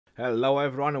Hello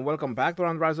everyone and welcome back to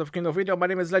another Rise of Kingdom video. My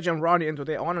name is Legend Ronnie and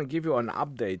today I want to give you an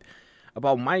update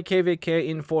about my KvK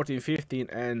in 1415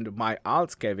 and my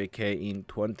alt KvK in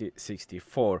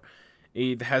 2064.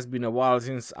 It has been a while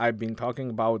since I've been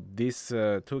talking about these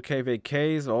two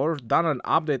KvKs or done an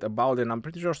update about it, and I'm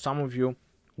pretty sure some of you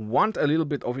want a little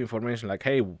bit of information like,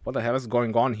 hey, what the hell is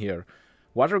going on here?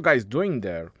 What are you guys doing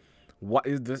there? What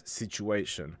is the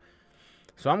situation?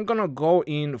 So I'm gonna go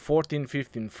in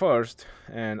 1415 first,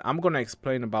 and I'm gonna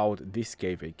explain about this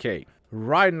KvK.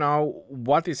 Right now,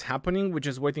 what is happening, we're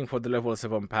just waiting for the level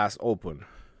 7 pass open.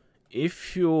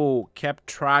 If you kept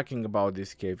tracking about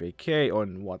this KvK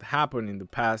on what happened in the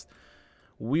past,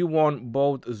 we won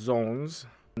both zones,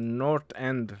 north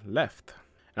and left.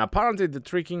 And apparently the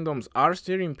three kingdoms are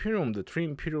still Imperium, the three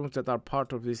Imperiums that are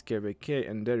part of this KvK,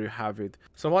 and there you have it.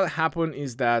 So what happened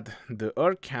is that the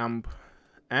Earth camp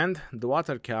and the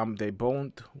water camp, they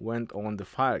both went on the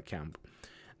fire camp.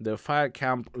 The fire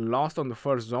camp lost on the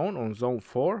first zone, on zone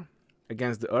 4,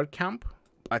 against the earth camp.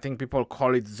 I think people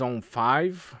call it zone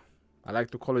 5. I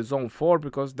like to call it zone 4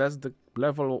 because that's the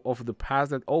level of the pass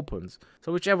that opens.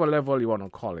 So whichever level you want to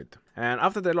call it. And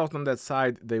after they lost on that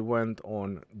side, they went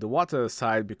on the water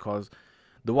side because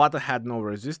the water had no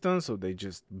resistance. So they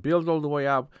just built all the way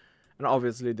up, and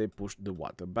obviously they pushed the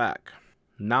water back.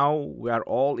 Now we are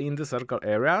all in the circle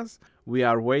areas. We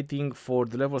are waiting for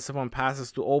the level 7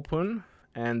 passes to open,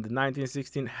 and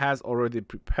 1916 has already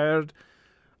prepared.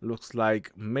 Looks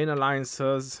like main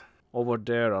alliances over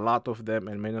there, a lot of them,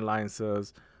 and main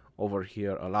alliances over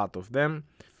here, a lot of them.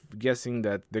 Guessing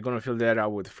that they're gonna fill the area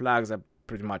with flags.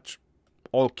 Pretty much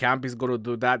all camp is gonna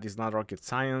do that. It's not rocket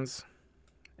science.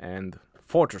 And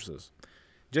fortresses,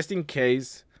 just in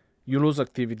case you lose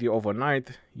activity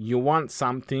overnight, you want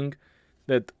something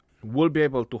that will be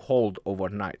able to hold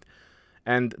overnight,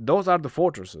 and those are the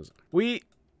fortresses. We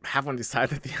haven't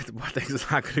decided yet what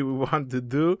exactly we want to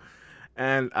do,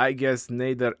 and I guess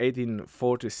neither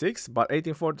 1846, but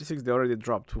 1846 they already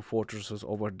dropped 2 fortresses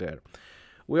over there.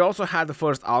 We also had the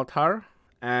first altar,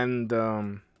 and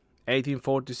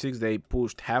 1846 they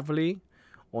pushed heavily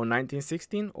on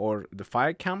 1916 or the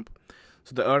fire camp.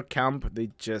 So the earth camp,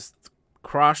 they just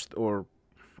crushed, or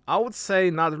I would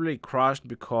say not really crushed,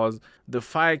 because the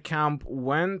fire camp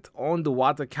went on the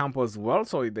water camp as well,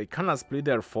 so they kind of split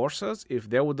their forces. If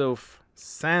they would have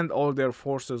sent all their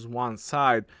forces one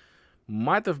side,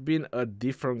 might have been a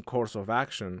different course of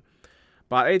action.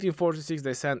 But 1846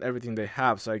 they sent everything they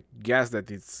have, so I guess that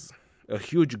it's a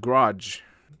huge grudge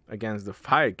against the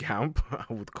fire camp,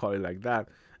 I would call it like that.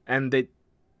 And they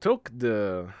took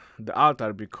the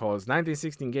altar because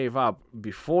 1916 gave up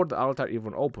before the altar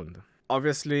even opened.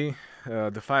 Obviously,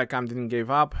 the fire camp didn't give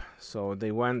up, so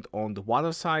they went on the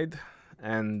water side.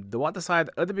 And the water side,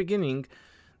 at the beginning,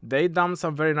 they done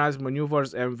some very nice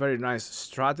maneuvers and very nice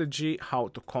strategy how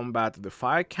to combat the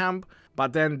fire camp.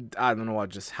 But then, I don't know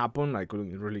what just happened. I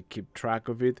couldn't really keep track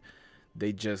of it.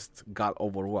 They just got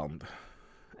overwhelmed.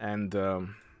 And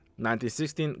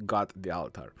 1916 got the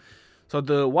altar. So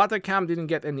the water camp didn't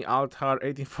get any altar.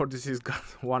 1846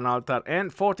 got 1 altar.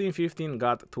 And 1415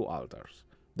 got 2 altars.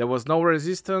 There was no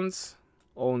resistance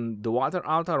on the water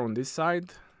altar on this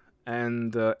side,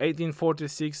 and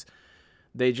 1846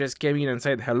 they just came in and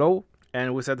said hello,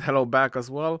 and we said hello back as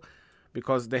well,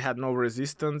 because they had no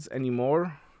resistance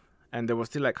anymore, and there was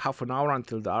still like half an hour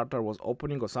until the altar was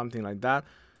opening or something like that.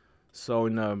 So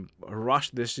in a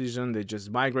rush decision, they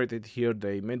just migrated here,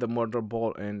 they made a murder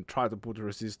ball and tried to put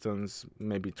resistance,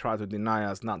 maybe try to deny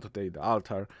us not to take the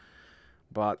altar.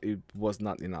 But it was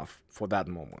not enough for that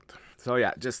moment. So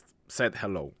yeah, just said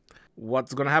hello.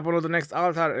 What's gonna happen with the next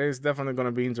altar is definitely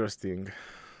gonna be interesting.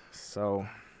 So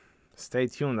stay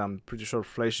tuned. I'm pretty sure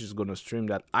Flash is gonna stream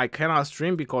that. I cannot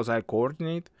stream because I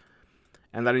coordinate,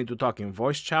 and I need to talk in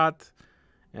voice chat.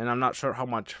 And I'm not sure how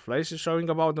much Flash is showing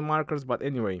about the markers, but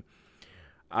anyway,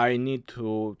 I need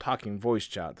to talk in voice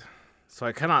chat. So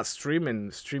I cannot stream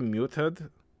and stream muted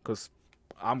because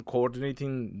I'm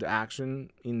coordinating the action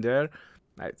in there.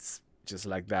 It's just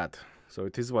like that. So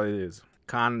it is what it is.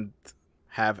 Can't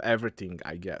have everything,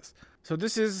 I guess. So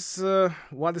this is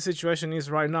what the situation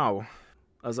is right now.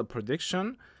 As a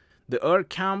prediction, the earth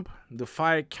camp, the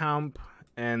fire camp,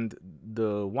 and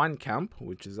the one camp,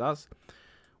 which is us,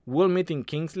 will meet in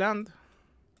Kingsland.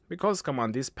 Because, come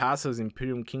on, these passes,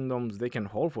 Imperium Kingdoms, they can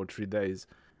hold for 3 days.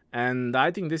 And I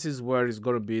think this is where it's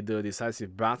going to be the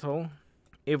decisive battle.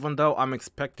 Even though I'm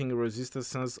expecting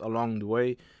resistances along the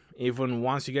way, even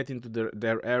once you get into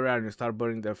their area and you start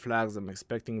burning their flags, I'm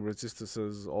expecting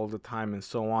resistances all the time and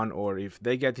so on. Or if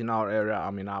they get in our area,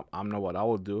 I mean, I know what I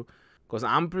will do, because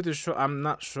I'm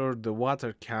not sure the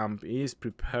water camp is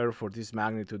prepared for this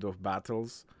magnitude of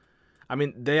battles. I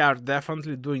mean, they are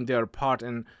definitely doing their part,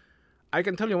 and I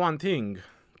can tell you one thing,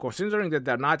 considering that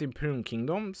they're not Imperium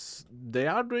Kingdoms, they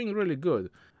are doing really good.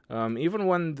 Even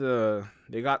when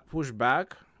they got pushed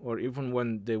back, or even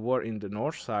when they were in the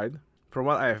north side, from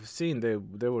what I have seen, they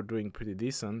were doing pretty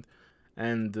decent.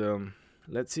 And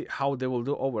let's see how they will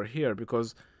do over here,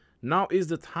 because now is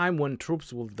the time when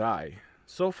troops will die.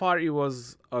 So far it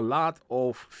was a lot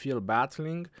of field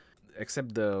battling,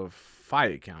 except the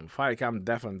fire camp. Fire camp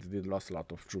definitely did lost a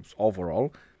lot of troops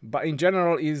overall, but in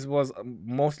general it was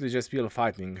mostly just field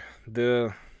fighting.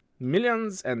 The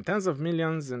millions and tens of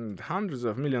millions and hundreds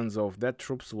of millions of dead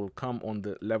troops will come on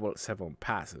the level 7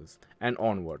 passes and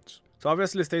onwards. So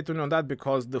obviously stay tuned on that,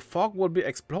 because the fog will be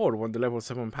explored when the level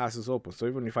 7 passes open. So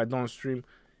even if I don't stream,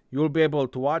 you'll be able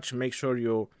to watch. Make sure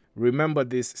you remember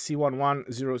this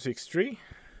C11063,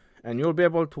 and you'll be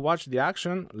able to watch the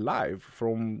action live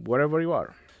from wherever you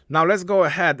are. Now let's go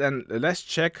ahead and let's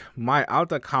check my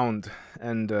alt account,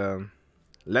 and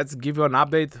let's give you an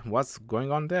update what's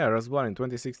going on there as well in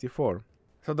 2064.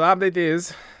 So the update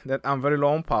is that I'm very low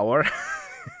on power.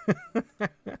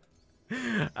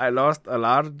 I lost a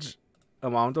large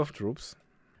amount of troops.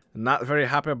 Not very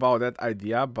happy about that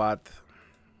idea, but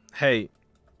hey,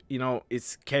 you know,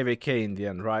 it's KvK in the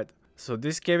end, right? So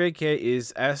this KvK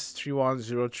is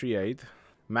S31038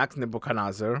 Max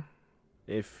Nebuchadnezzar.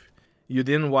 If you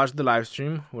didn't watch the live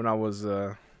stream when I was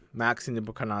maxing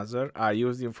Nebuchadnezzar, I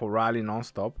used him for rally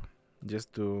non-stop,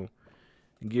 just to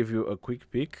give you a quick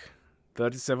peek.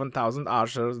 37,000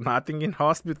 archers, nothing in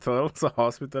hospital, so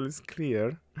hospital is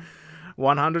clear.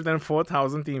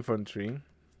 104,000 infantry,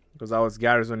 because I was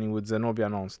garrisoning with Zenobia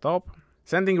non-stop.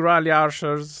 Sending rally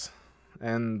archers,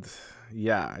 and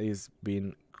yeah, it's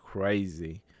been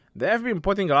crazy. They have been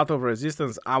putting a lot of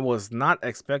resistance. I was not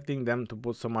expecting them to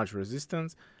put so much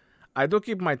resistance. I do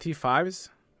keep my T5s,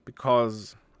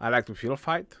 because I like to field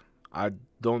fight. I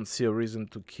don't see a reason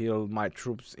to kill my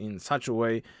troops in such a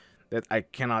way that I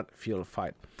cannot field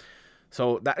fight.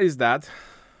 So that is that.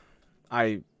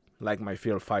 I like my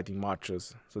field fighting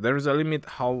marches. So there is a limit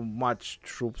how much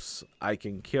troops I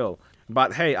can kill.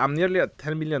 But hey, I'm nearly at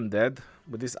 10 million dead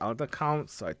with this alt account,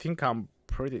 so I think I'm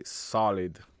pretty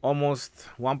solid. Almost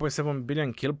 1.7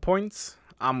 billion kill points.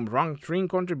 I'm rank 3 in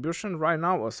contribution right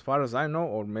now, as far as I know,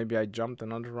 or maybe I jumped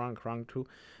another rank 2.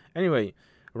 Anyway,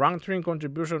 rank 3 in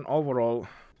contribution overall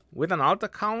with an alt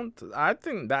account. I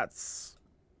think that's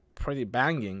pretty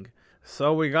banging.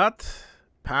 So we got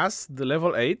past the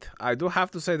level 8. I do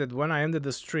have to say that when I ended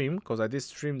the stream, because I did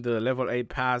stream the level 8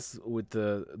 pass with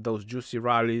those juicy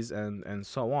rallies and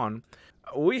so on,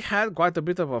 we had quite a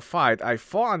bit of a fight. I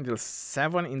fought until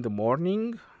 7 in the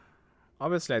morning.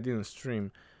 Obviously I didn't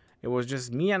stream. It was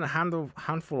just me and a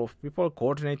handful of people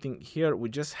coordinating here. We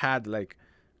just had like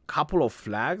a couple of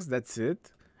flags, that's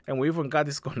it. And we even got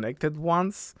disconnected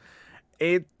once.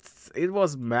 It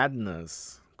was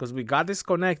madness, because we got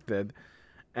disconnected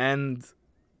and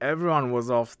everyone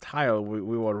was off tile.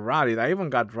 We were rallied. I even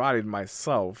got rallied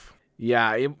myself.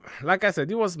 Yeah, like I said,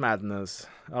 it was madness.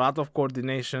 A lot of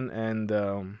coordination and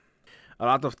a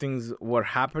lot of things were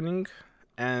happening,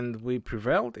 and we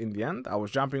prevailed in the end. I was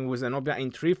jumping with Zenobia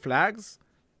in 3 flags.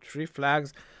 3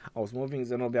 flags. I was moving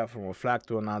Zenobia from a flag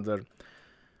to another.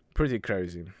 Pretty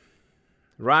crazy.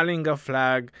 Rallying a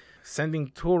flag, sending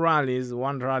 2 rallies,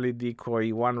 1 rally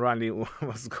decoy, 1 rally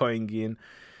was going in.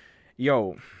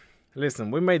 Yo, listen,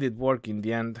 we made it work in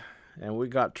the end, and we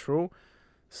got through.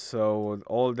 So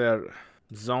all their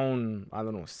zone, I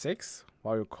don't know, 6,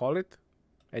 what you call it,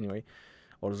 anyway,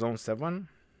 or zone 7.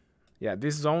 Yeah,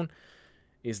 this zone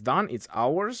is done. It's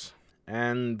ours.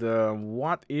 And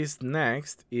what is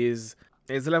next is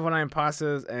level 9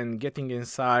 passes and getting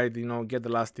inside, you know, get the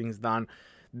last things done.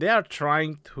 They are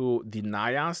trying to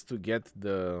deny us to get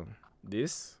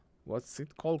this, what's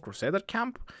it called, Crusader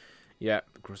Camp? Yeah,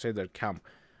 Crusader Camp.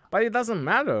 But it doesn't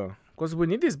matter, because we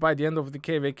need this by the end of the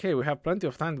KvK. We have plenty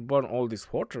of time to burn all these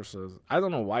fortresses. I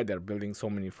don't know why they're building so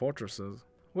many fortresses.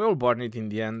 We'll burn it in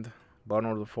the end, burn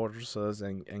all the fortresses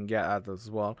and get at it as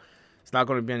well. It's not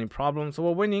going to be any problem. So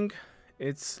we're winning.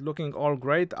 It's looking all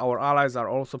great. Our allies are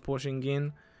also pushing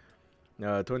in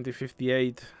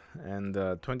 2058 and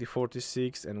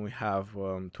 2046, and we have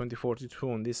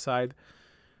 2042 on this side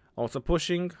also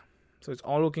pushing. So it's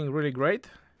all looking really great.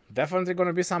 Definitely going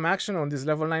to be some action on these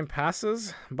level 9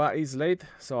 passes, but it's late,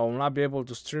 so I will not be able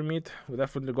to stream it. We're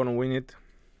definitely going to win it.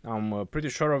 I'm pretty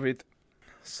sure of it.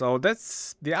 So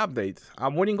that's the update.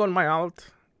 I'm winning on my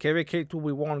alt. KvK 2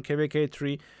 we won, KvK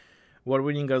 3 we're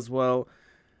winning as well.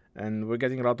 and we're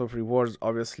getting a lot of rewards,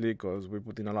 obviously, because we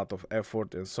put in a lot of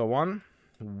effort and so on.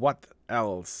 What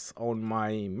else? On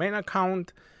my main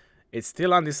account, it's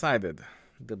still undecided.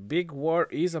 The big war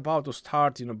is about to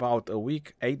start in about a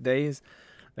week, 8 days.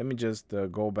 Let me just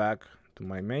go back to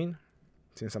my main,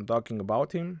 since I'm talking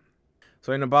about him.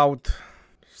 So in about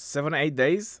 7-8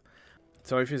 days.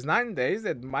 So if it's 9 days,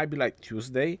 that might be like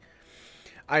Tuesday.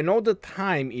 I know the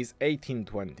time is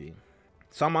 18:20.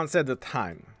 Someone said the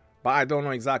time, but I don't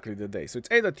know exactly the day. So it's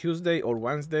either Tuesday or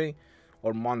Wednesday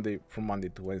or Monday, from Monday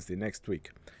to Wednesday next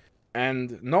week.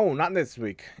 And no, not next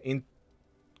week. In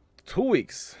 2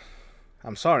 weeks.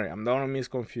 I'm sorry, I don't want to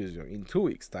misconfuse you. In 2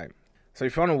 weeks time. So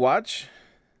if you want to watch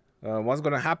what's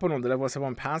going to happen on the level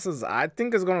 7 passes, I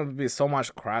think it's going to be so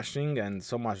much crashing and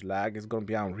so much lag. It's going to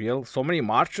be unreal. So many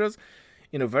marchers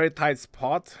in a very tight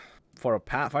spot for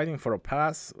a fighting for a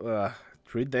pass.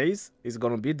 3 days is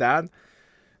going to be that.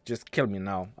 Just kill me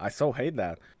now. I so hate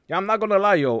that. Yeah, I'm not gonna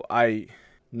lie, yo. I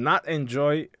not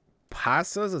enjoy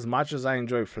passes as much as I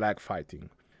enjoy flag fighting.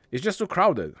 It's just too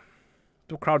crowded.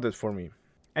 Too crowded for me.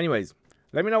 Anyways,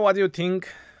 let me know what you think.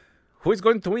 Who is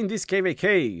going to win this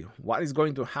KvK? What is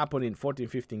going to happen in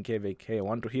 14-15 KvK? I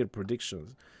want to hear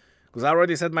predictions. Because I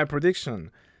already said my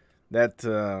prediction. That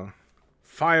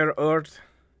fire, earth,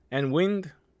 and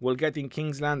wind will get in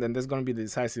Kingsland. And there's going to be the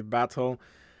decisive battle.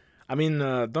 I mean,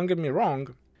 don't get me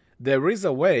wrong. There is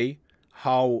a way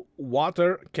how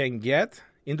water can get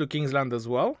into Kingsland as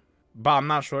well, but I'm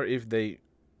not sure if they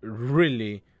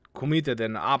really committed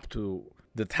and up to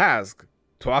the task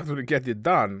to actually get it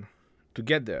done to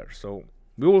get there. So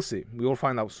we will see. We will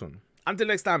find out soon. Until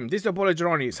next time, this is your boy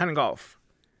Ronnie signing off.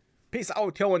 Peace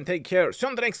out, yo, and take care. See you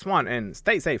on the next one, and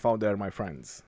stay safe out there, my friends.